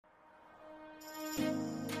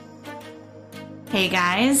Hey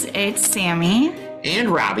guys, it's Sammy. And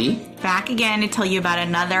Robbie. Back again to tell you about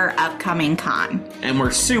another upcoming con. And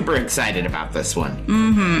we're super excited about this one.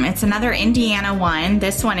 It's another Indiana one.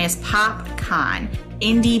 This one is PopCon.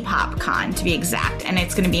 Indie PopCon to be exact. And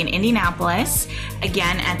it's going to be in Indianapolis,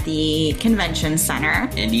 again at the Convention Center.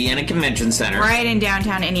 Indiana Convention Center. Right in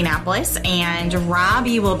downtown Indianapolis. And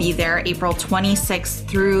Robbie will be there April 26th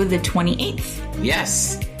through the 28th.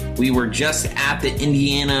 Yes. We were just at the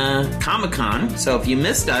Indiana Comic-Con, so if you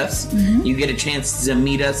missed us, you get a chance to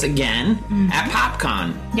meet us again at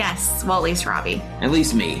PopCon. Yes, well, at least Robbie. At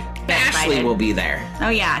least me. Ashley excited. will be there. Oh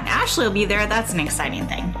yeah, Ashley will be there. That's an exciting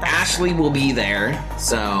thing. Ashley will be there,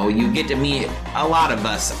 so you get to meet a lot of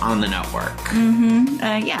us on the network.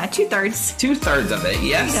 Yeah, 2/3. 2/3 of it,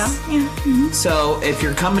 yes. There you go. Yeah. So if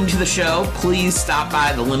you're coming to the show, please stop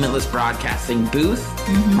by the Limitless Broadcasting booth.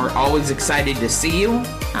 We're always excited to see you.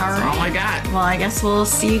 That's all I got. Well, I guess we'll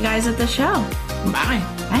see you guys at the show. Bye.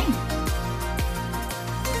 Bye.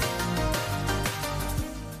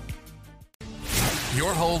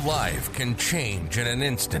 Your whole life can change in an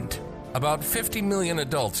instant. About 50 million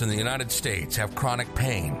adults in the United States have chronic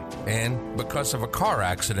pain, and because of a car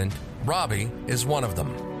accident, Robbie is one of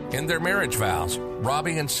them. In their marriage vows,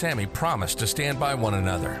 Robbie and Sammy promised to stand by one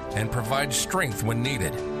another and provide strength when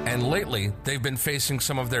needed. And lately, they've been facing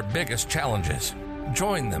some of their biggest challenges.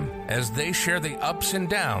 Join them as they share the ups and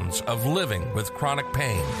downs of living with chronic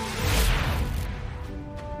pain.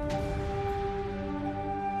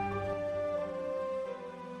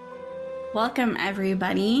 Welcome,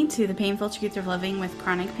 everybody, to the Painful Truth of Living with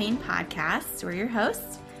Chronic Pain podcast. We're your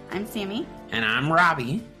hosts. I'm Sammy. And I'm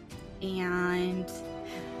Robbie. And...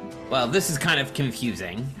 Well, this is kind of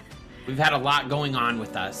confusing. We've had a lot going on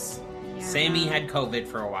with us. Yeah. Sammy had COVID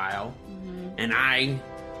for a while, and I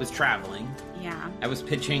was traveling. Yeah. I was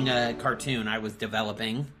pitching a cartoon I was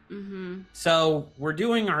developing. So we're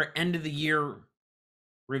doing our end of the year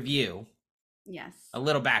review. Yes. A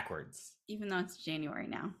little backwards. Even though it's January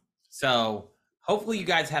now. So hopefully you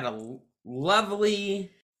guys had a lovely,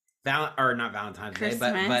 not Valentine's Day,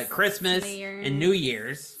 but Christmas and New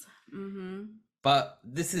Year's. But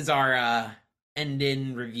this is our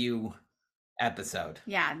end-in review episode.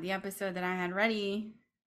 Yeah, the episode that I had ready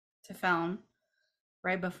to film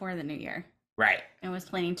right before the new year. Right. And was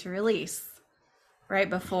planning to release right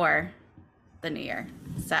before the new year.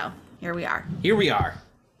 So here we are. Here we are.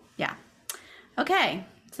 Yeah. Okay.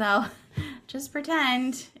 So just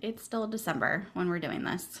pretend it's still December when we're doing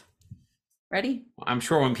this. Ready? I'm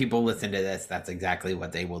sure when people listen to this, that's exactly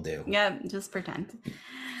what they will do. Yeah, just pretend.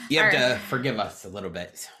 You have to forgive us a little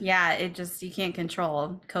bit. Yeah, you can't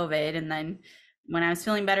control COVID. And then when I was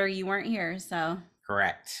feeling better, you weren't here. So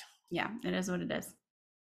Correct. yeah, it is what it is.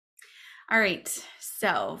 All right.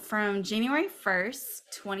 So from January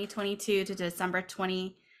 1st, 2022 to December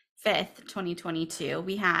 25th, 2022,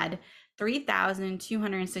 we had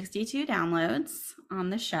 3,262 downloads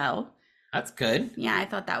on the show. That's good. Yeah, I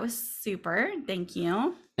thought that was super. Thank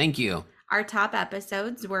you. Thank you. Our top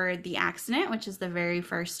episodes were The Accident, which is the very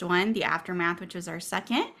first one, The Aftermath, which was our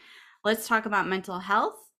second. Let's Talk About Mental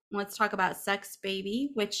Health. Let's Talk About Sex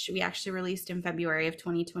Baby, which we actually released in February of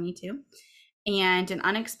 2022. And An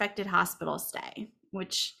Unexpected Hospital Stay,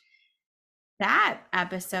 which that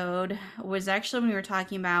episode was actually when we were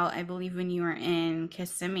talking about, I believe, when you were in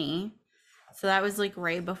Kissimmee. So that was like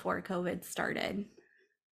right before COVID started.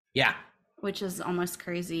 Yeah. Which is almost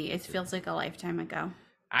crazy. It feels like a lifetime ago.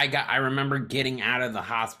 I remember getting out of the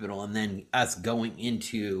hospital and then us going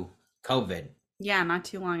into COVID. Yeah, not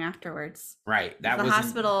too long afterwards. Right. The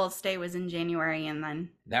hospital stay was in January, and then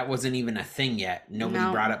that wasn't even a thing yet. Nobody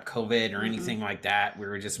brought up COVID or anything like that. We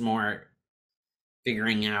were just more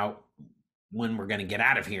figuring out when we're going to get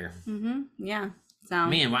out of here. Yeah. So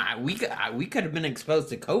man, we could have been exposed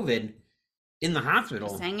to COVID in the hospital.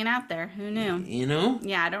 Just hanging out there. Who knew? You know?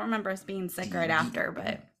 Yeah, I don't remember us being sick right after,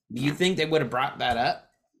 but do you think they would have brought that up?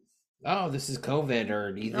 Oh, this is COVID,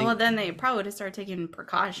 or do you think? Well, then they probably would have started taking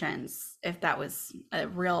precautions if that was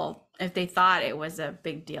if they thought it was a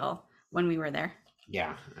big deal when we were there.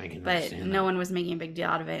 Yeah, I can but understand no one was making a big deal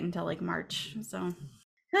out of it until like March. So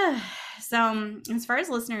as far as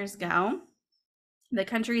listeners go, the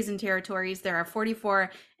countries and territories, there are 44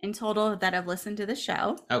 in total that have listened to the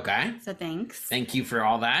show. Okay. So thanks. Thank you for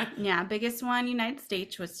all that. Yeah, biggest one, United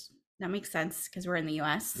States, that makes sense because we're in the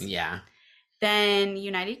US. Yeah. Then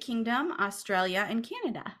United Kingdom, Australia, and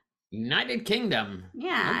Canada. United Kingdom.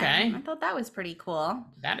 Yeah. Okay. I thought that was pretty cool.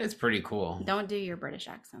 That is pretty cool. Don't do your British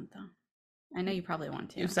accent, though. I know you probably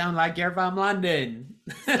want to. You sound like you're from London.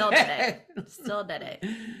 Still did it. Still did it.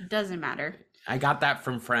 Doesn't matter. I got that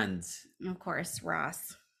from Friends. Of course,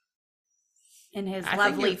 Ross. in his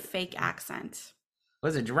lovely fake accent.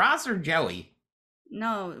 Was it Ross or Joey?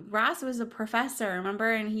 No, Ross was a professor,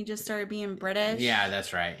 remember? And he just started being British. Yeah,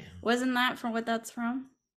 that's right. Wasn't that from what that's from?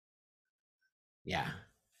 Yeah.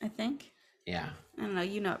 I think. Yeah. I don't know.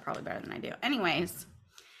 You know it probably better than I do. Anyways,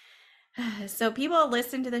 so people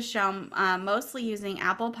listen to the show mostly using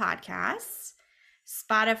Apple Podcasts,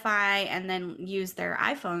 Spotify, and then use their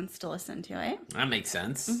iPhones to listen to it. That makes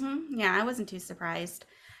sense. Yeah, I wasn't too surprised.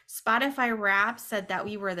 Spotify Wrapped said that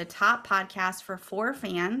we were the top podcast for 4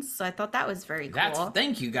 fans, so I thought that was very cool.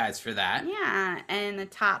 Thank you guys for that. Yeah, and the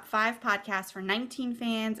top 5 podcasts for 19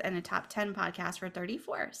 fans, and the top 10 podcasts for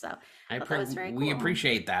 34. So I thought that was very cool. We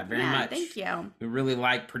appreciate that very much. Thank you. We really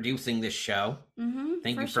like producing this show.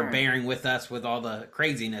 Thank you for bearing with us with all the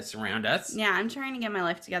craziness around us. Yeah, I'm trying to get my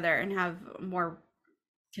life together and have more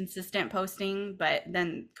consistent posting, but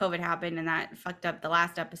then COVID happened and that fucked up the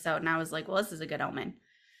last episode, and I was like, well, this is a good omen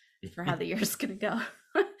for how the year's gonna go.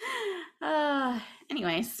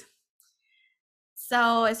 Anyways,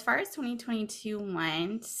 so as far as 2022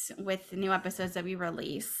 went with the new episodes that we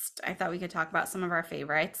released, I thought we could talk about some of our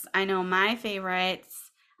favorites. I know my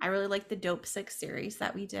favorites, I really liked the Dopesick series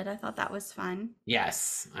that we did. I thought that was fun.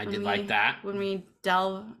 Yes, I did like that. When we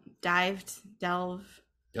dove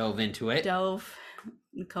into it.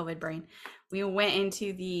 COVID brain. We went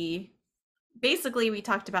into basically we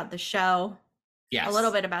talked about the show. Yes. A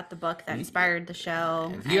little bit about the book that inspired the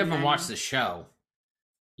show. If you haven't watched the show,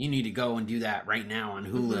 you need to go and do that right now on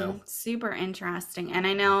Hulu. Super interesting. And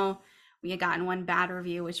I know we had gotten one bad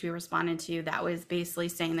review, which we responded to, that was basically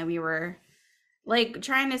saying that we were like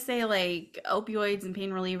trying to say like opioids and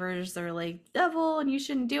pain relievers are like devil and you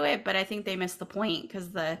shouldn't do it. But I think they missed the point,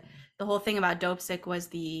 because the whole thing about Dopesick was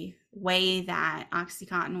the way that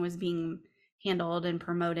OxyContin was being handled and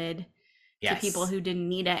promoted. Yes. To people who didn't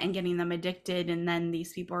need it and getting them addicted, and then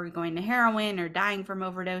these people are going to heroin or dying from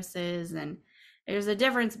overdoses. And there's a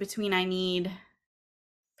difference between I need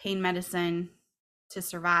pain medicine to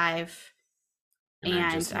survive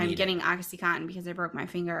and I'm getting OxyContin because I broke my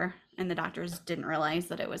finger and the doctors didn't realize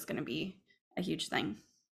that it was going to be a huge thing.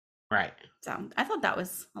 Right. So I thought that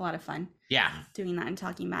was a lot of fun. Yeah. Doing that and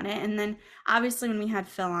talking about it. And then obviously when we had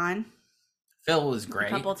Phil on. Phil was great. A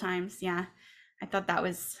couple times. Yeah. I thought that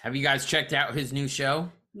was... Have you guys checked out his new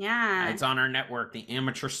show? Yeah. It's on our network, The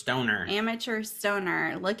Amateur Stoner. Amateur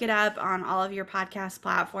Stoner. Look it up on all of your podcast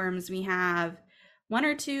platforms. We have 1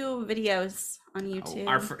 or 2 videos on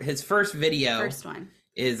YouTube. His first video first one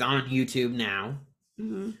is on YouTube now.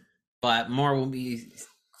 But more will be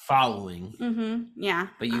following. Yeah.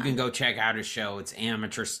 But you can go check out his show. It's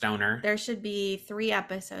Amateur Stoner. There should be 3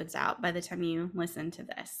 episodes out by the time you listen to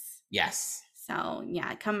this. Yes. So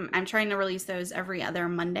yeah, I'm trying to release those every other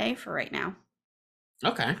Monday for right now.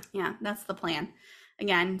 Okay. Yeah, that's the plan.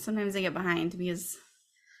 Again, sometimes I get behind because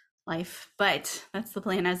life, but that's the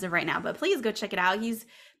plan as of right now. But please go check it out. He's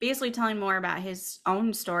basically telling more about his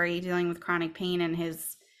own story dealing with chronic pain and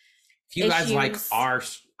his If you guys like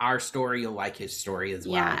our story, you'll like his story as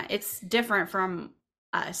well. Yeah, it's different from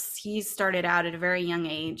us. He started out at a very young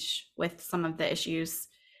age with some of the issues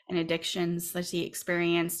and addictions that he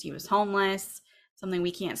experienced. He was homeless, something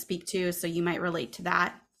we can't speak to, so you might relate to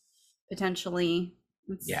that potentially.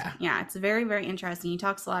 It's very, very interesting. He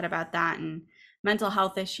talks a lot about that and mental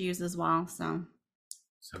health issues as well. So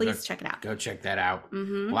please check it out. Go check that out.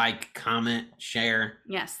 Like, comment, share.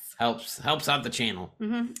 Yes. Helps out the channel.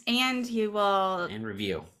 And he will and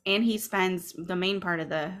review. And he spends the main part of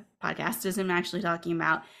the podcast is him actually talking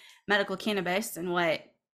about medical cannabis and what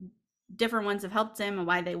different ones have helped him and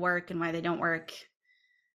why they work and why they don't work.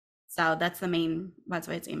 So that's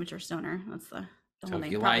why it's Amateur Stoner. That's the whole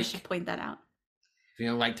name. Probably should point that out. If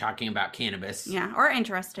you like talking about cannabis. Yeah, or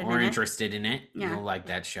interested in it, you'll like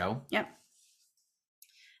that show. Yep.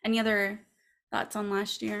 Any other thoughts on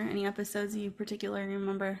last year? Any episodes you particularly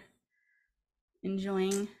remember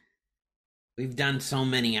enjoying? We've done so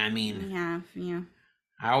many. I mean, yeah.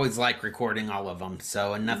 I always like recording all of them.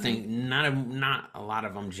 So not a lot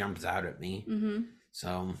of them jumps out at me.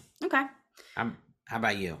 So okay. How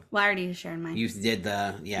about you? Well, I already shared mine. You did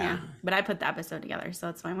yeah. But I put the episode together, so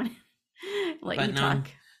that's why I want to let you talk.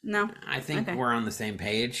 No, I think we're on the same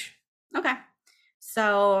page. Okay.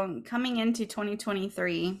 So coming into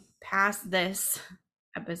 2023, past this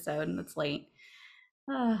episode, that's late.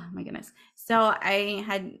 Oh my goodness. So I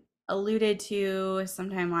had alluded to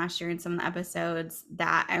sometime last year in some of the episodes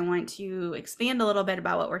that I want to expand a little bit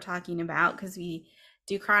about what we're talking about, because we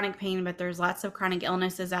do chronic pain, but there's lots of chronic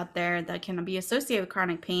illnesses out there that can be associated with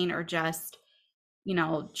chronic pain or just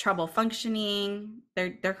trouble functioning.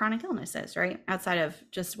 They're chronic illnesses, right? Outside of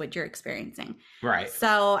just what you're experiencing. Right.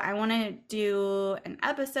 So I want to do an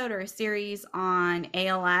episode or a series on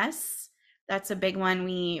ALS. That's a big one.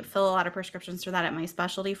 We fill a lot of prescriptions for that at my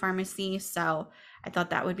specialty pharmacy. So I thought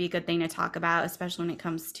that would be a good thing to talk about, especially when it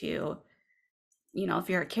comes to, if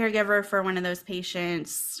you're a caregiver for one of those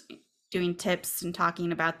patients, doing tips and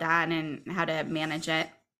talking about that and how to manage it.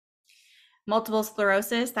 Multiple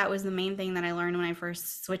sclerosis, that was the main thing that I learned when I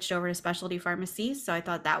first switched over to specialty pharmacy. So I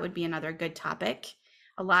thought that would be another good topic.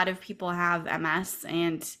 A lot of people have MS,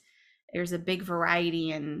 and there's a big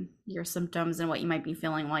variety in your symptoms and what you might be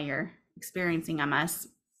feeling while you're experiencing MS.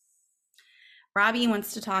 Robbie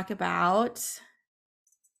wants to talk about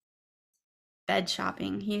bed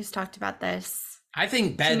shopping. He's talked about this. I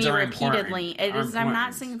think beds are repeatedly. Important. I'm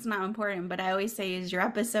not saying it's not important, but I always say, "Is your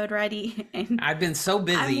episode ready?" And I've been so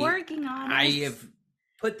busy. I'm working on it. I have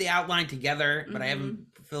put the outline together, but I haven't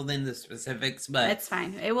filled in the specifics. But it's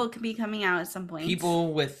fine. It will be coming out at some point.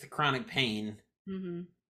 People with chronic pain, when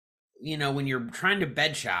you're trying to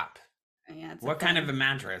bed shop, what kind of a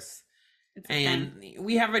mattress? And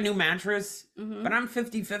we have a new mattress, but I'm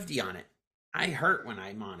 50-50 on it. I hurt when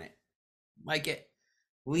I'm on it.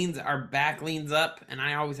 Our back leans up, and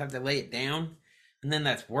I always have to lay it down, and then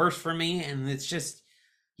that's worse for me, and it's just,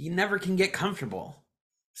 you never can get comfortable.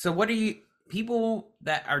 So people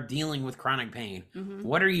that are dealing with chronic pain,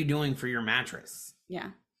 what are you doing for your mattress?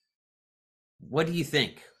 Yeah. What do you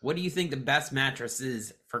think? What do you think the best mattress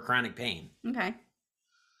is for chronic pain? Okay.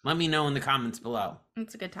 Let me know in the comments below.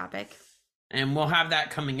 That's a good topic. And we'll have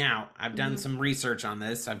that coming out. I've done some research on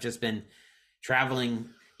this. I've just been traveling.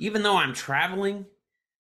 Even though I'm traveling,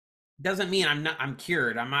 doesn't mean I'm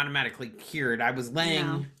cured. I'm automatically cured. I was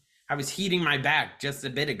heating my back just a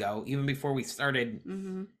bit ago, even before we started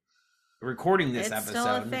recording this episode.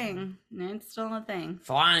 It's still a thing.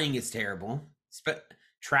 Flying is terrible.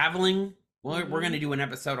 Traveling, we're going to do an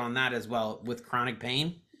episode on that as well with chronic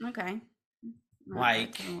pain. Okay.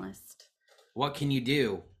 What can you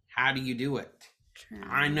do? How do you do it?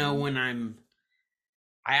 I know when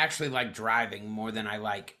I actually like driving more than I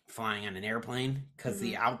like flying on an airplane, because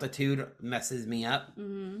the altitude messes me up,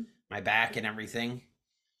 my back and everything.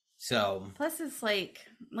 So plus it's like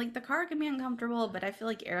the car can be uncomfortable, but I feel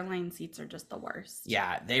like airline seats are just the worst.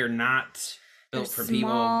 Yeah, they are not built for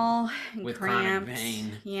people with chronic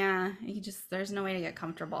pain. Yeah, there's no way to get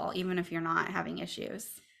comfortable, even if you're not having issues.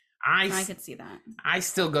 I could see that. I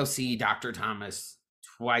still go see Dr. Thomas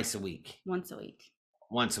twice a week. Once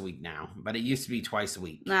a week now, but it used to be twice a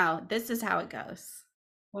week. No, this is how it goes.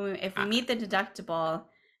 If we meet the deductible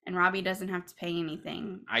and Robbie doesn't have to pay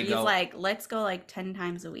anything, he's like, let's go 10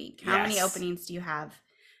 times a week. How many openings do you have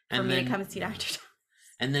for me to come see Dr. Thomas?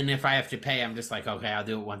 And then if I have to pay, I'm just like, okay, I'll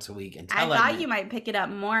do it once a week. I thought you might pick it up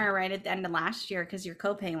more right at the end of last year because your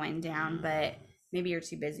copay went down, but maybe you're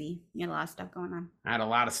too busy. You had a lot of stuff going on. I had a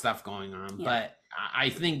lot of stuff going on, but I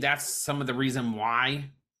think that's some of the reason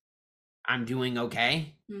why I'm doing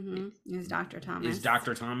okay. Is Dr.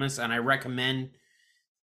 Thomas. And I recommend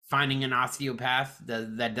finding an osteopath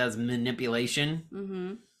that does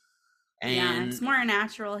manipulation. And it's more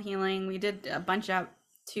natural healing. We did a bunch of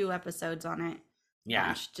 2 episodes on it.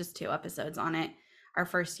 Just 2 episodes on it. Our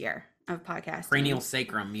first year of podcasting. Cranial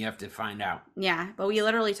sacrum, you have to find out. Yeah, but we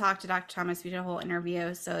literally talked to Dr. Thomas. We did a whole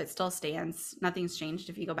interview, so it still stands. Nothing's changed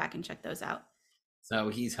if you go back and check those out. So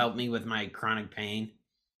he's helped me with my chronic pain.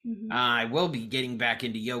 I will be getting back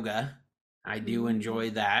into yoga. I do enjoy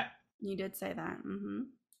that. You did say that.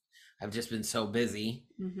 I've just been so busy.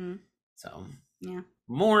 So yeah,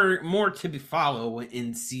 more to follow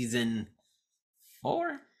in season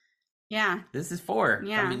 4. Yeah, this is 4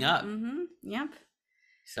 coming up. Yep.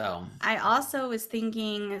 So I also was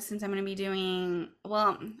thinking, since I'm going to be doing,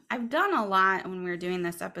 I've done a lot when we were doing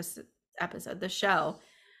this episode, the show.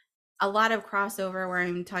 A lot of crossover where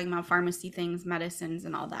I'm talking about pharmacy things, medicines,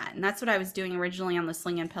 and all that. And that's what I was doing originally on the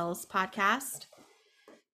Sling and Pills podcast.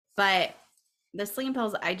 But the Sling and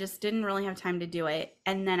Pills, I just didn't really have time to do it.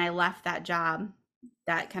 And then I left that job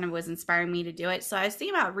that kind of was inspiring me to do it. So I was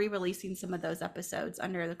thinking about re-releasing some of those episodes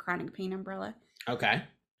under the chronic pain umbrella. Okay.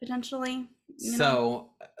 Potentially. So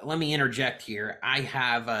let me interject here. I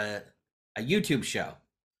have a YouTube show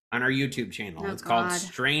on our YouTube channel. It's called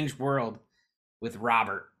Strange World with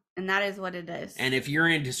Robert. And that is what it is. And if you're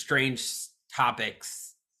into strange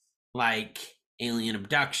topics like alien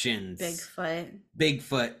abductions,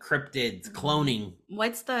 Bigfoot, cryptids, cloning.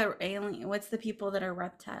 What's the people that are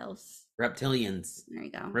reptiles? Reptilians. There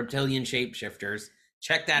you go. Reptilian shapeshifters.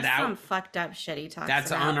 Check that out. Some fucked up shit he talks That's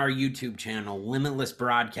about. on our YouTube channel, Limitless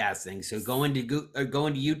Broadcasting. So go into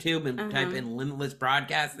YouTube and type in Limitless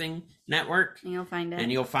Broadcasting Network. And you'll find it.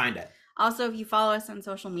 And you'll find it. Also, if you follow us on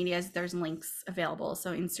social medias, there's links available.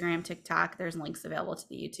 So Instagram, TikTok, there's links available to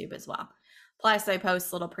the YouTube as well. Plus, I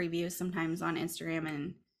post little previews sometimes on Instagram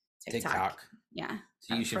and TikTok. Yeah.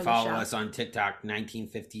 So you should follow us on TikTok,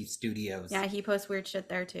 1950 Studios. Yeah, he posts weird shit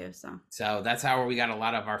there too. So that's how we got a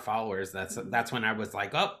lot of our followers. That's when I was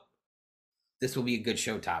like, oh, this will be a good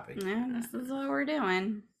show topic. Yeah, this is what we're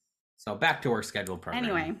doing. So back to our scheduled program.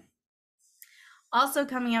 Anyway, also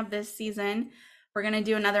coming up this season, we're going to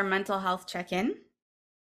do another mental health check-in.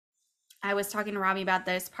 I was talking to Robbie about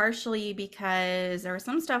this partially because there was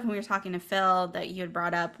some stuff when we were talking to Phil that you had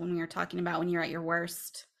brought up when we were talking about when you're at your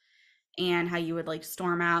worst and how you would like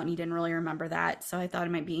storm out and you didn't really remember that. So I thought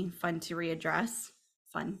it might be fun to readdress.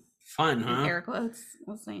 Fun, huh? Air quotes.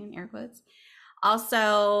 We'll say in air quotes.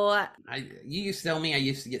 Also, you used to tell me I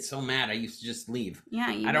used to get so mad I used to just leave. Yeah,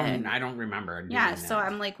 I don't remember. Yeah, so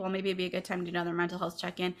I'm like, well, maybe it'd be a good time to do another mental health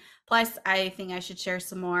check-in. Plus, I think I should share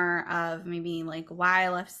some more of maybe like why I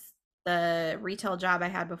left the retail job I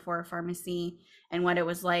had before pharmacy and what it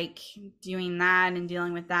was like doing that and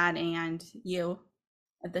dealing with that and you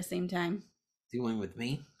at the same time. Dealing with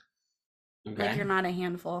me? Okay. Like you're not a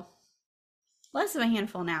handful. Less of a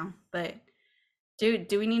handful now, but dude,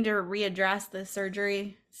 do we need to readdress the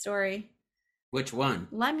surgery story? Which one?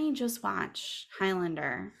 Let me just watch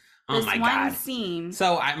Highlander. Oh my God! One scene.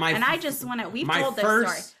 So I just want to. We've told this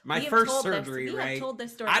story. My first surgery, right? Told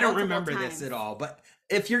this story. I don't remember this at all. But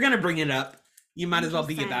if you're gonna bring it up, you might as well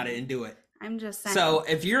be about it and do it. I'm just saying. So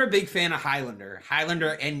if you're a big fan of Highlander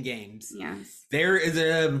Endgames, yes, there is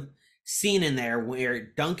a scene in there where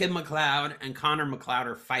Duncan MacLeod and Connor MacLeod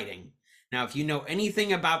are fighting. Now, if you know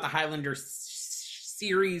anything about the Highlander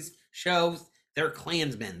series shows, they're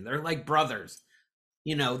clansmen. They're like brothers.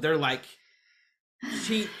 You know, they're like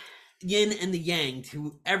yin and the yang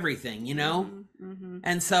to everything, you know? Mm-hmm.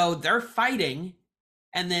 And so they're fighting.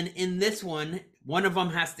 And then in this one of them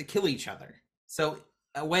has to kill each other. So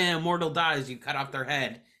when a mortal dies, you cut off their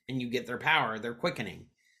head and you get their power, their quickening.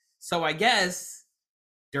 So I guess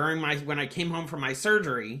when I came home from my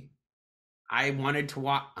surgery, I wanted to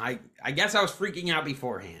watch. I guess I was freaking out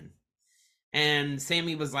beforehand. And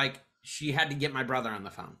Sammy was like, she had to get my brother on the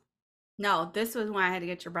phone. No, this was when I had to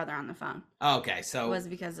get your brother on the phone. Okay, so it was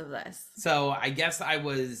because of this. So I guess I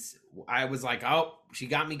was like, oh, she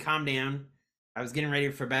got me calmed down. I was getting ready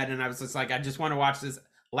for bed, and I was just like, I just want to watch this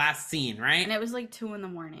last scene, right? And it was like 2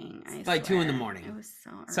 a.m. It's like 2 a.m. It was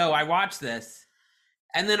so early. So I watched this,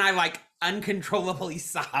 and then I like uncontrollably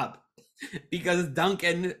sobbed because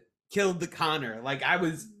Duncan killed the Connor. Like I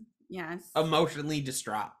was emotionally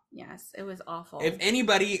distraught. Yes, it was awful. If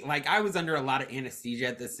anybody, like I was under a lot of anesthesia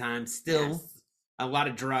at this time, still a lot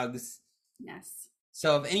of drugs. Yes.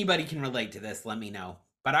 So if anybody can relate to this, let me know.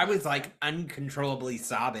 But I was like uncontrollably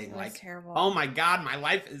sobbing, like, terrible. Oh my God, my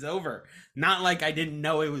life is over. Not like I didn't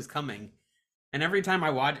know it was coming. And every time I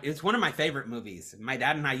watch, it's one of my favorite movies. My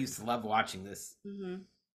dad and I used to love watching this. Mm-hmm.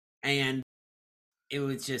 And it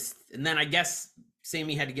was just, and then I guess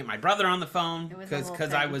Sammy had to get my brother on the phone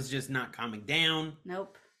because I was just not calming down.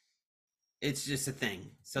 Nope. It's just a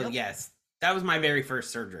thing. So yes, that was my very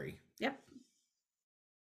first surgery. Yep.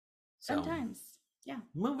 Sometimes. Yeah.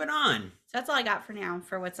 Moving on. So that's all I got for now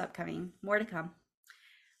for what's upcoming. More to come.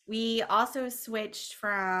 We also switched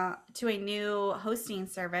to a new hosting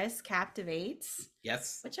service, Captivate.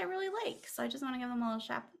 Yes. Which I really like. So I just want to give them a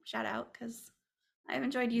little shout out because I've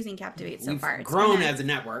enjoyed using Captivate so far. We've grown as a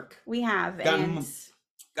network. We have.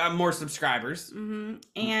 Got more subscribers. Mm-hmm.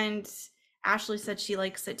 And Ashley said she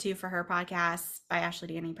likes it too for her podcast, By Ashley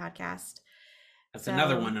Danny Podcast. That's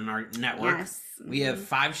another one in our network. Yes. We have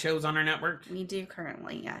 5 shows on our network. We do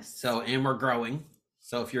currently, yes. So, and we're growing.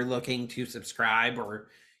 So if you're looking to subscribe or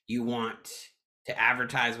you want to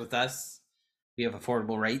advertise with us, we have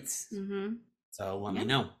affordable rates. Mm-hmm. So let me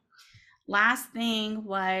know. Last thing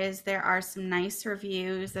was there are some nice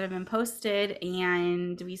reviews that have been posted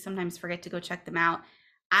and we sometimes forget to go check them out.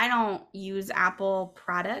 I don't use Apple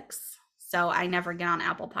products, so I never get on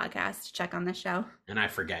Apple Podcasts to check on the show. And I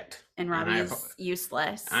forget. And Robbie's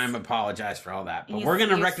useless. I'm apologize for all that, but we're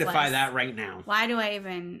going to rectify that right now. Why do I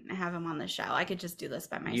even have him on the show? I could just do this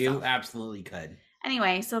by myself. You absolutely could.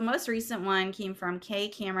 Anyway, so most recent one came from K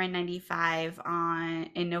Cameron 95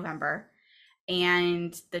 in November.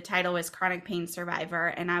 And the title was Chronic Pain Survivor.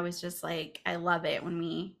 And I was just like, I love it when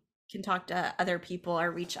we can talk to other people or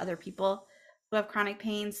reach other people who have chronic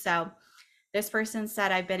pain. So This person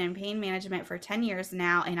said, I've been in pain management for 10 years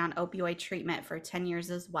now and on opioid treatment for 10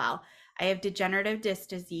 years as well. I have degenerative disc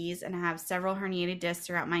disease and have several herniated discs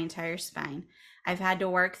throughout my entire spine. I've had to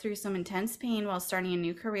work through some intense pain while starting a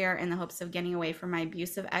new career in the hopes of getting away from my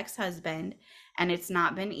abusive ex-husband, and it's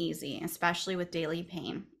not been easy, especially with daily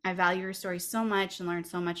pain. I value your story so much and learn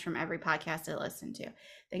so much from every podcast I listen to.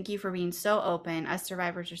 Thank you for being so open. Us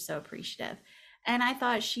survivors are so appreciative. And I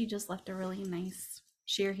thought she just left a really nice,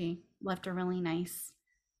 he left a really nice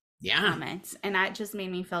comment. And that just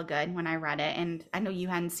made me feel good when I read it. And I know you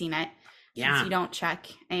hadn't seen it. Since you don't check.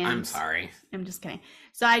 And I'm sorry. I'm just kidding.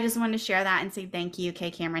 So I just wanted to share that and say thank you, K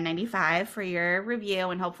Cameron 95, for your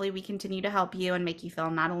review. And hopefully we continue to help you and make you feel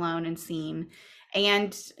not alone and seen.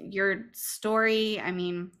 And your story, I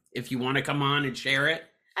mean, if you want to come on and share it.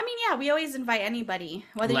 I mean, yeah, we always invite anybody,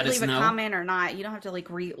 whether you leave a comment or not. You don't have to like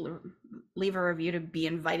leave a review to be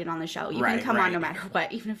invited on the show. You can come on no matter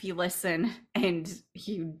what, even if you listen and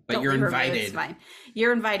you don't you're leave invited. A review, it's fine.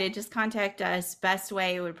 You're invited. Just contact us. Best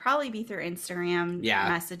way would probably be through Instagram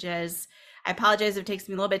messages. I apologize if it takes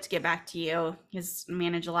me a little bit to get back to you because I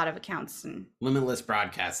manage a lot of accounts and Limitless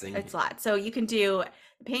Broadcasting. It's a lot. So you can do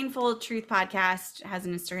Painful Truth Podcast has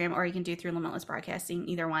an Instagram, or you can do through Limitless Broadcasting.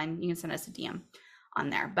 Either one, you can send us a DM on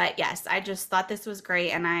there. But yes, I just thought this was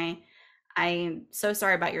great, and I'm so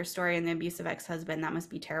sorry about your story and the abusive ex-husband. That must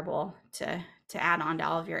be terrible to add on to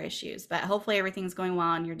all of your issues. But hopefully everything's going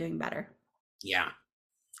well and you're doing better. Yeah.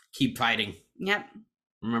 Keep fighting. Yep.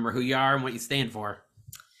 Remember who you are and what you stand for.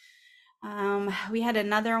 We had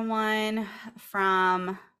another one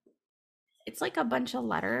from, it's like a bunch of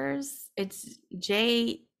letters. It's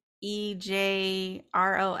JEJROSOX,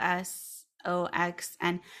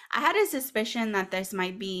 and I had a suspicion that this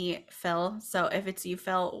might be Phil. So if it's you,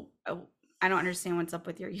 Phil, I don't understand what's up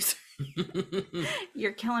with your user.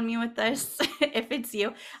 You're killing me with this. If it's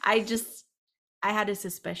you, I had a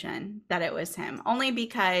suspicion that it was him, only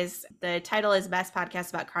because the title is Best Podcast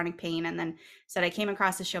About Chronic Pain, and then said I came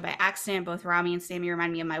across the show by accident. Both Robbie and Sammy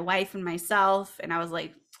remind me of my wife and myself, and I was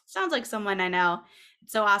like, sounds like someone I know.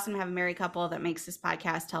 It's so awesome to have a married couple that makes this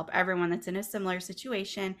podcast help everyone that's in a similar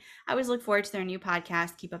situation. I always look forward to their new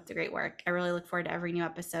podcast. Keep up the great work. I really look forward to every new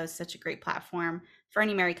episode. Such a great platform for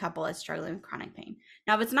any married couple that's struggling with chronic pain.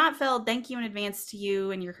 Now, if it's not Phil, thank you in advance to you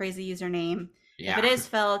and your crazy username. Yeah. If it is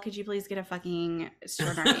Phil, could you please get a fucking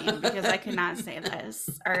shorter name? Because I could not say this.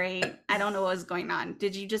 All right. I don't know what was going on.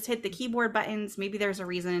 Did you just hit the keyboard buttons? Maybe there's a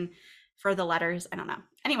reason for the letters. I don't know.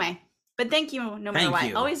 Anyway, but thank you no matter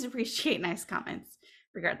what. Always appreciate nice comments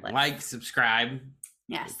regardless. Like, subscribe.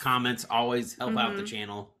 Yes. Comments always help out the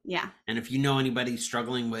channel. Yeah. And if you know anybody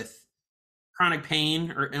struggling with chronic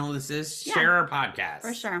pain or illnesses, share our podcast.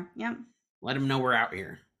 For sure. Yep. Let them know we're out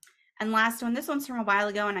here. And last one, this one's from a while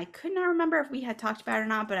ago, and I could not remember if we had talked about it or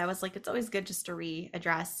not, but I was like, it's always good just to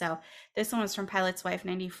readdress. So this one was from Pilot's Wife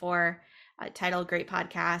 94, titled Great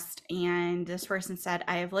Podcast. And this person said,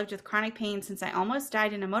 I have lived with chronic pain since I almost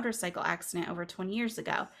died in a motorcycle accident over 20 years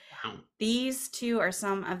ago. Wow. These two are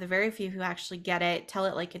some of the very few who actually get it, tell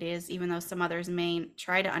it like it is, even though some others may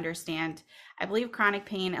try to understand. I believe chronic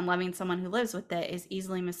pain and loving someone who lives with it is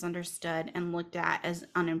easily misunderstood and looked at as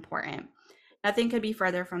unimportant. Nothing could be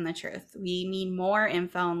further from the truth. We need more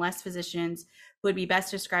info and less physicians who would be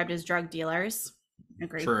best described as drug dealers.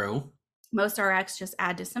 Agreed. True. Most RX just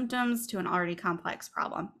add to symptoms to an already complex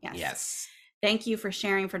problem. Yes. Thank you for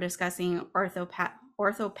sharing, for discussing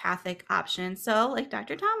orthopathic options. So, like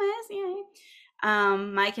Dr. Thomas, yay.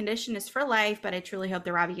 My condition is for life, but I truly hope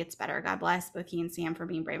that Robbie gets better. God bless both he and Sam for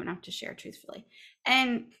being brave enough to share truthfully.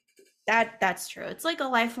 And that's true. It's like a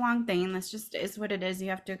lifelong thing. That's just is what it is. You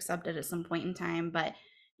have to accept it at some point in time. But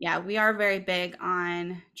yeah, we are very big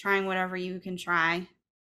on trying whatever you can try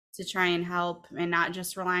to try and help, and not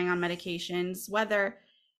just relying on medications.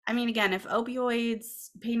 Again, if opioids,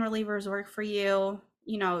 pain relievers work for you,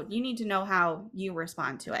 you need to know how you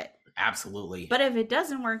respond to it. Absolutely. But if it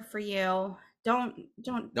doesn't work for you,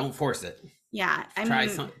 don't force it. Yeah.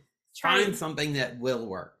 Find something that will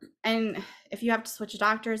work. And if you have to switch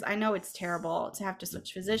doctors, I know it's terrible to have to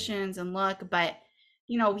switch physicians and look, but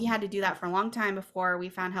we had to do that for a long time before we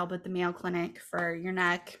found help at the Mayo Clinic for your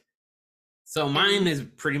neck. So mine is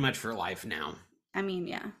pretty much for life now.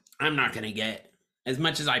 Yeah. I'm not going to get, as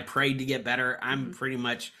much as I prayed to get better, I'm pretty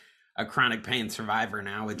much a chronic pain survivor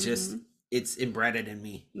now. It's just, it's embedded in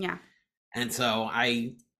me. Yeah. And so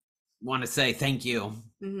I want to say thank you.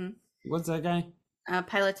 What's that guy?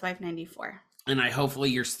 Pilot's Wife 94. And hopefully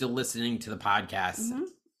you're still listening to the podcast.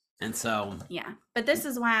 And so. Yeah. But this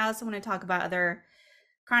is why I also want to talk about other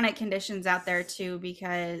chronic conditions out there too,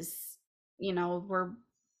 because, we're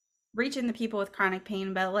reaching the people with chronic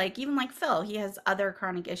pain, but like even like Phil, he has other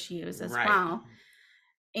chronic issues as well.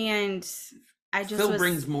 And Phil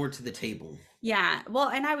brings more to the table. Yeah. Well,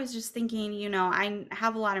 and I was just thinking, you know, I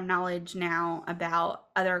have a lot of knowledge now about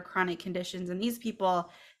other chronic conditions, and these people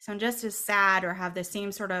sound just as sad or have the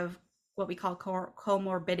same sort of what we call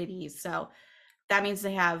comorbidities. So that means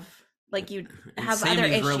they have, like, you have other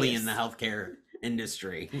issues. Really in the healthcare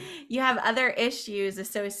industry. You have other issues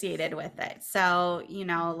associated with it. So, you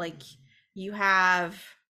know, like you have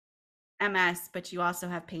MS, but you also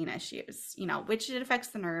have pain issues, you know, which it affects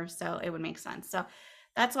the nerves. So it would make sense. So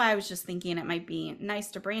that's why I was just thinking it might be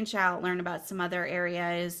nice to branch out, learn about some other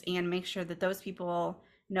areas, and make sure that those people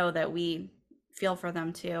know that we feel for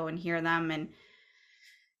them too and hear them. And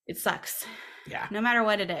it sucks. Yeah. No matter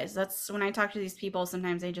what it is. That's when I talk to these people,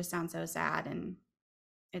 sometimes they just sound so sad, and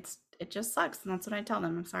it just sucks. And that's what I tell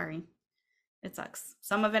them. I'm sorry. It sucks.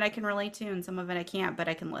 Some of it I can relate to and some of it I can't, but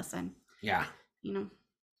I can listen. Yeah. You know,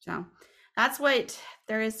 so that's what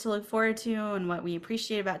there is to look forward to and what we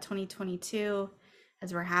appreciate about 2022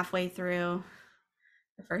 as we're halfway through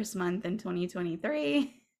the first month in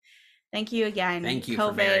 2023. Thank you again. Thank you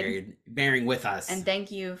COVID, for bearing with us. And thank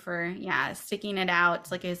you for, sticking it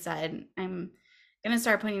out. Like I said, I'm going to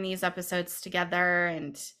start putting these episodes together,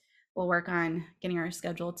 and we'll work on getting our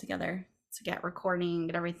schedule together to get recording,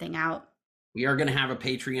 get everything out. We are going to have a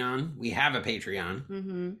Patreon. We have a Patreon.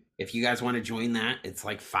 Mm-hmm. If you guys want to join that, it's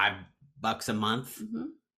like $5 a month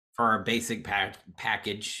for our basic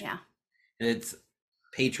package. Yeah. It's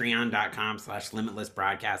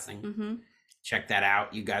patreon.com/limitlessbroadcasting. Mm-hmm. Check that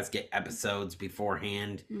out. You guys get episodes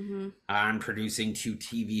beforehand. Mm-hmm. I'm producing 2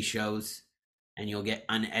 TV shows, and you'll get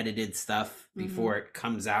unedited stuff before it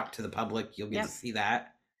comes out to the public. You'll get to see that.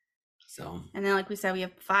 So, and then, like we said, we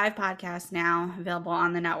have 5 podcasts now available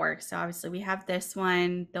on the network. So obviously we have this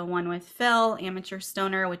one, the one with Phil, Amateur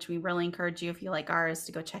Stoner, which we really encourage you, if you like ours,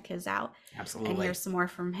 to go check his out. Absolutely. And hear some more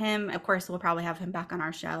from him. Of course, we'll probably have him back on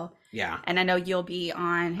our show. Yeah. And I know you'll be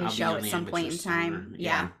on his show at some point in time. Stoner.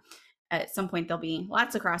 Yeah. At some point, there'll be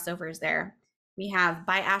lots of crossovers there. We have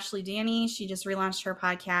By Ashley Danny. She just relaunched her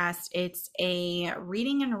podcast. It's a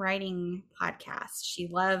reading and writing podcast. She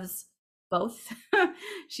loves both.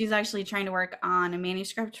 She's actually trying to work on a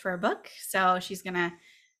manuscript for a book. So she's going to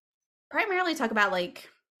primarily talk about like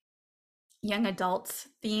young adult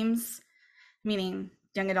themes, meaning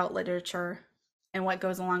young adult literature and what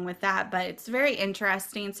goes along with that. But it's very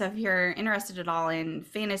interesting. So if you're interested at all in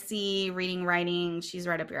fantasy, reading, writing, she's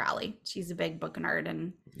right up your alley. She's a big book nerd,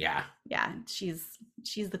 and yeah, she's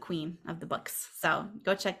the queen of the books. So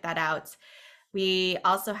go check that out. We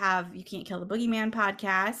also have You Can't Kill the Boogeyman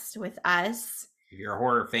podcast with us. If you're a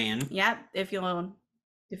horror fan. Yep. If you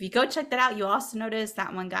go check that out, you'll also notice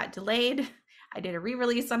that one got delayed. I did a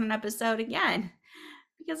re-release on an episode again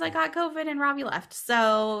because I got COVID and Robbie left.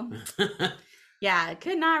 So yeah,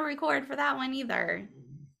 could not record for that one either.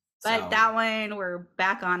 But that one, we're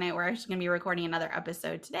back on it. We're actually going to be recording another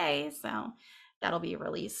episode today. So that'll be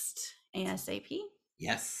released ASAP.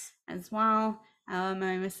 Yes. As well. Am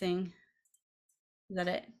I missing? Is that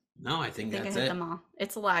it? No, I think that's I hit them all.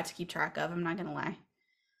 It's a lot to keep track of. I'm not going to lie.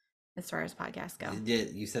 As far as podcasts go.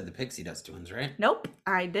 You said the Pixie Dust Twins, right? Nope,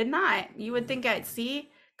 I did not. You would think I'd see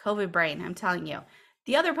COVID brain. I'm telling you.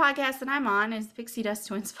 The other podcast that I'm on is the Pixie Dust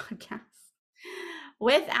Twins podcast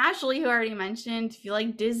with Ashley, who I already mentioned. If you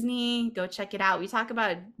like Disney, go check it out. We talk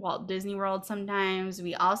about Walt Disney World sometimes.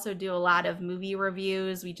 We also do a lot of movie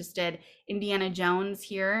reviews. We just did Indiana Jones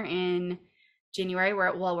here in January.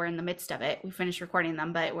 We're in the midst of it. We finished recording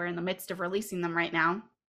them, but we're in the midst of releasing them right now.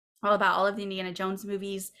 All about all of the Indiana Jones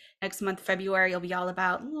movies. Next month, February, will be all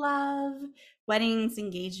about love, weddings,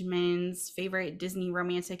 engagements, favorite Disney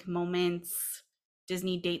romantic moments,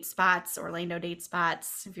 Disney date spots, Orlando date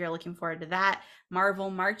spots, if you're looking forward to that.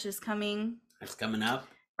 Marvel March is coming. That's coming up.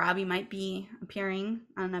 Robbie might be appearing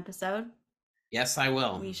on an episode. Yes, I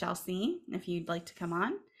will. We shall see if you'd like to come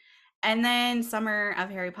on. And then Summer of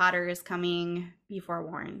Harry Potter is coming. Be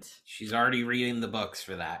forewarned. She's already reading the books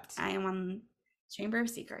for that. I am on Chamber of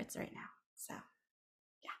Secrets right now. So,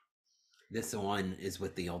 yeah. This one is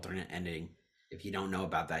with the alternate ending. If you don't know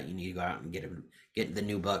about that, you need to go out and get the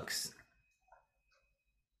new books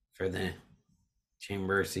for the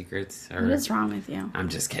Chamber of Secrets. What is wrong with you? I'm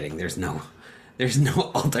just kidding. There's no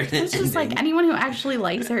alternate It's just ending. like anyone who actually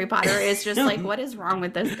likes Harry Potter is just like, what is wrong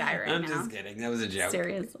with this guy now? I'm just kidding. That was a joke.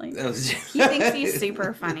 Seriously. That was a joke. He thinks he's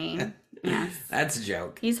super funny. Yes. That's a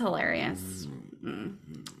joke. He's hilarious.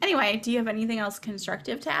 Anyway, do you have anything else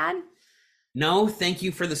constructive to add? No, thank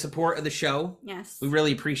you for the support of the show. Yes. We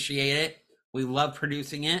really appreciate it. We love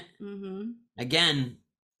producing it. Mm-hmm. Again,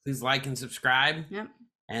 please like and subscribe. Yep.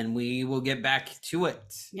 and we will get back to it.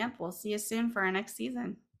 Yep, we'll see you soon for our next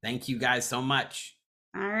season. Thank you guys so much.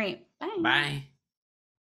 All right, bye. Bye.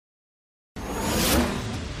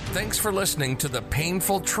 Thanks for listening to The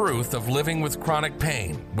Painful Truth of Living with Chronic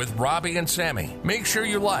Pain with Robbie and Sammy. Make sure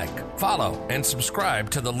you like, follow, and subscribe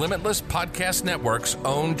to the Limitless Podcast Network's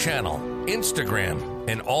own channel, Instagram,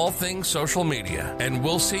 and all things social media. And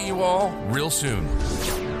we'll see you all real soon.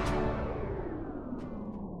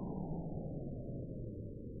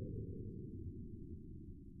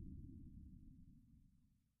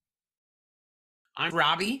 I'm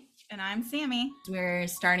Robbie. And I'm Sammy. We're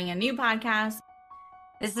starting a new podcast.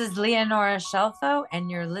 This is Leonora Shelfo,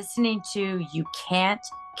 and you're listening to You Can't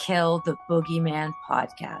Kill the Boogeyman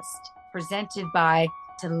podcast, presented by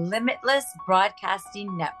the Limitless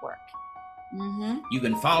Broadcasting Network. Mm-hmm. You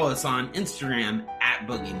can follow us on Instagram at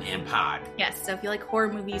Boogeyman Pod. Yes, so if you like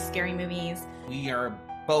horror movies, scary movies. We are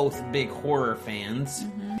both big horror fans.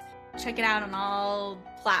 Mm-hmm. Check it out on all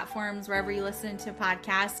platforms, wherever you listen to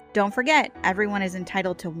podcasts. Don't forget, everyone is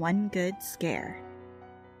entitled to one good scare.